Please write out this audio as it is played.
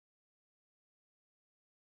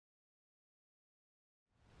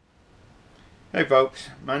Hey folks,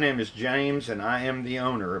 my name is James and I am the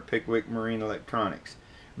owner of Pickwick Marine Electronics.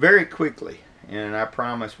 Very quickly, and I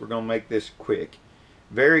promise we're going to make this quick.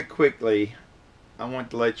 Very quickly, I want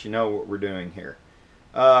to let you know what we're doing here.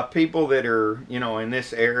 People that are, in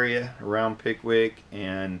this area around Pickwick,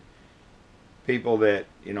 and people that,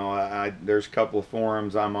 there's a couple of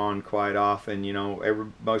forums I'm on quite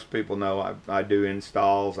often. Most people know I do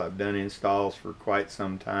installs. I've done installs for quite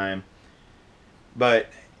some time. But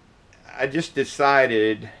I just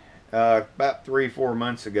decided about 3-4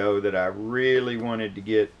 months ago that I really wanted to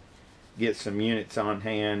get some units on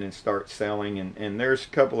hand and start selling, and there's a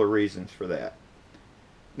couple of reasons for that.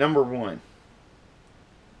 Number one,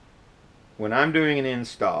 when I'm doing an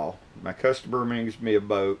install, my customer brings me a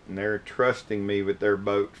boat and they're trusting me with their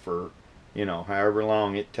boat for however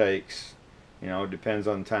long it takes. It depends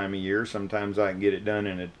on the time of year. Sometimes I can get it done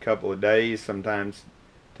in a couple of days. Sometimes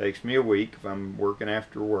takes me a week if I'm working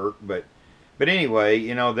after work, but anyway,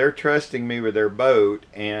 they're trusting me with their boat,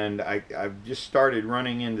 and I've just started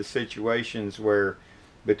running into situations where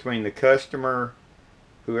between the customer,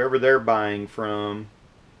 whoever they're buying from,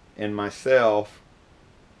 and myself,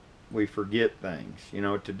 we forget things.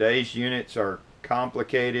 Today's units are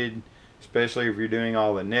complicated, especially if you're doing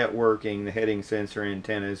all the networking, the heading sensor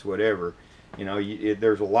antennas, whatever.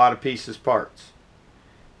 There's a lot of pieces parts.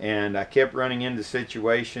 And I kept running into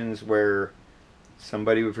situations where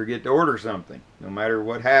somebody would forget to order something, no matter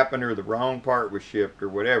what happened or the wrong part was shipped or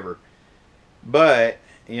whatever. But,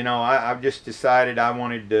 I've just decided I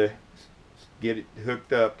wanted to get it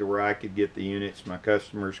hooked up to where I could get the units my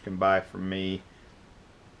customers can buy from me.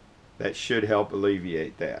 That should help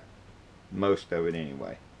alleviate that. Most of it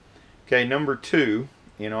anyway. Okay, number two,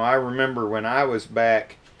 I remember when I was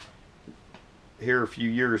back here a few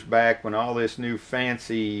years back, when all this new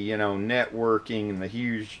fancy, networking and the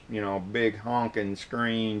huge, big honking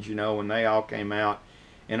screens, when they all came out,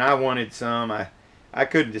 and I wanted some, I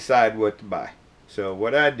couldn't decide what to buy. So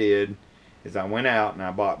what I did is I went out and I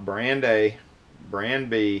bought brand A, brand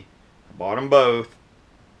B. I bought them both,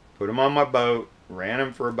 put them on my boat, ran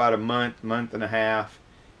them for about a month and a half,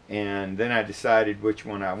 and then I decided which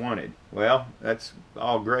one I wanted. Well, that's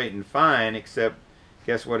all great and fine, except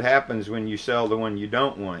guess what happens when you sell the one you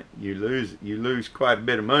don't want? You lose quite a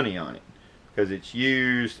bit of money on it because it's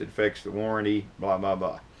used, it affects the warranty, blah blah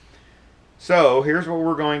blah. So here's what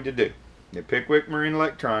we're going to do. At Pickwick Marine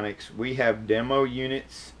Electronics, we have demo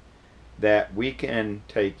units that we can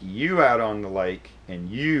take you out on the lake, and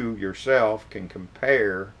you yourself can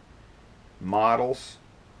compare models,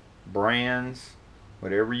 brands,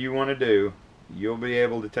 whatever you want to do. You'll be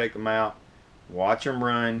able to take them out, watch them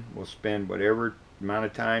run. We'll spend whatever amount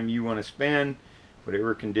of time you want to spend,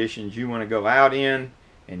 whatever conditions you want to go out in,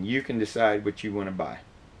 and you can decide what you want to buy.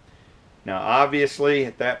 Now obviously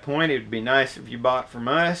at that point it would be nice if you bought from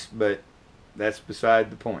us, but that's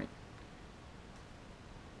beside the point.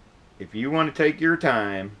 If you want to take your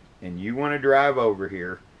time and you want to drive over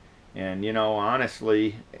here, and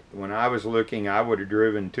honestly, when I was looking, I would have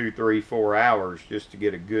driven 2, 3, 4 hours just to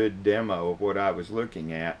get a good demo of what I was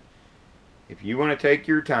looking at. If you want to take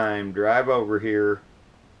your time, drive over here,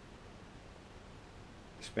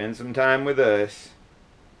 spend some time with us,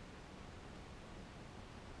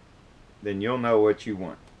 then you'll know what you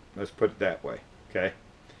want. Let's put it that way, okay?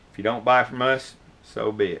 If you don't buy from us,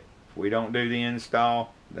 so be it. If we don't do the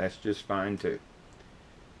install, that's just fine too.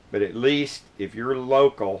 But at least if you're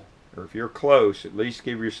local, or if you're close, at least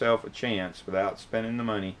give yourself a chance without spending the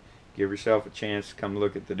money. Give yourself a chance to come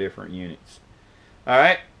look at the different units.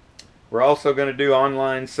 Alright? We're also going to do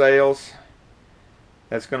online sales.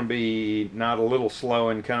 That's going to be not a little slow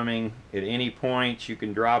in coming. At any point you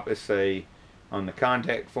can drop us on the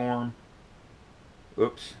contact form.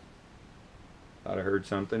 Oops. Thought I heard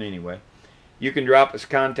something anyway. You can drop us a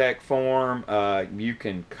contact form. You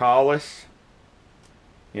can call us.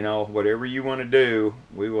 Whatever you want to do,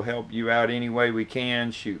 we will help you out any way we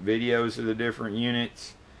can. Shoot videos of the different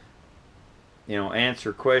units.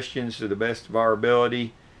 Answer questions to the best of our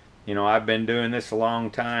ability. I've been doing this a long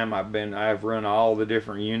time. I've run all the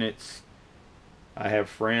different units. I have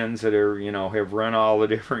friends that are, have run all the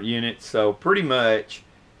different units. So pretty much,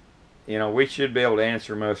 we should be able to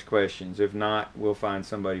answer most questions. If not, we'll find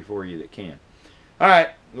somebody for you that can. All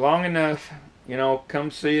right, long enough. Come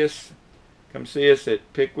see us. Come see us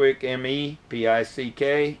at Pickwick,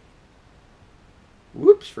 P-I-C-K.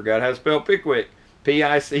 Whoops, forgot how to spell Pickwick.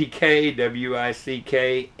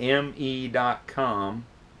 PickwickME.com.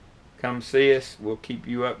 Come see us. We'll keep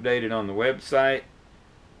you updated on the website.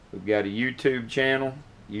 We've got a YouTube channel.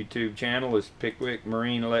 YouTube channel is Pickwick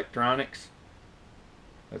Marine Electronics.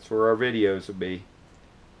 That's where our videos will be.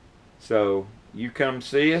 So you come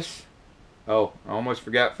see us. Oh, I almost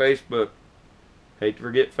forgot Facebook. Hate to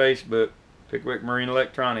forget Facebook. Pickwick Marine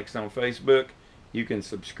Electronics on Facebook. You can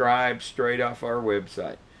subscribe straight off our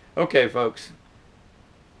website. Okay, folks.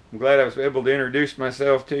 I'm glad I was able to introduce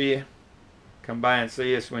myself to you. Come by and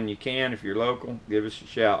see us when you can. If you're local, give us a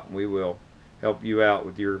shout and we will help you out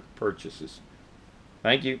with your purchases.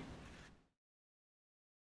 Thank you.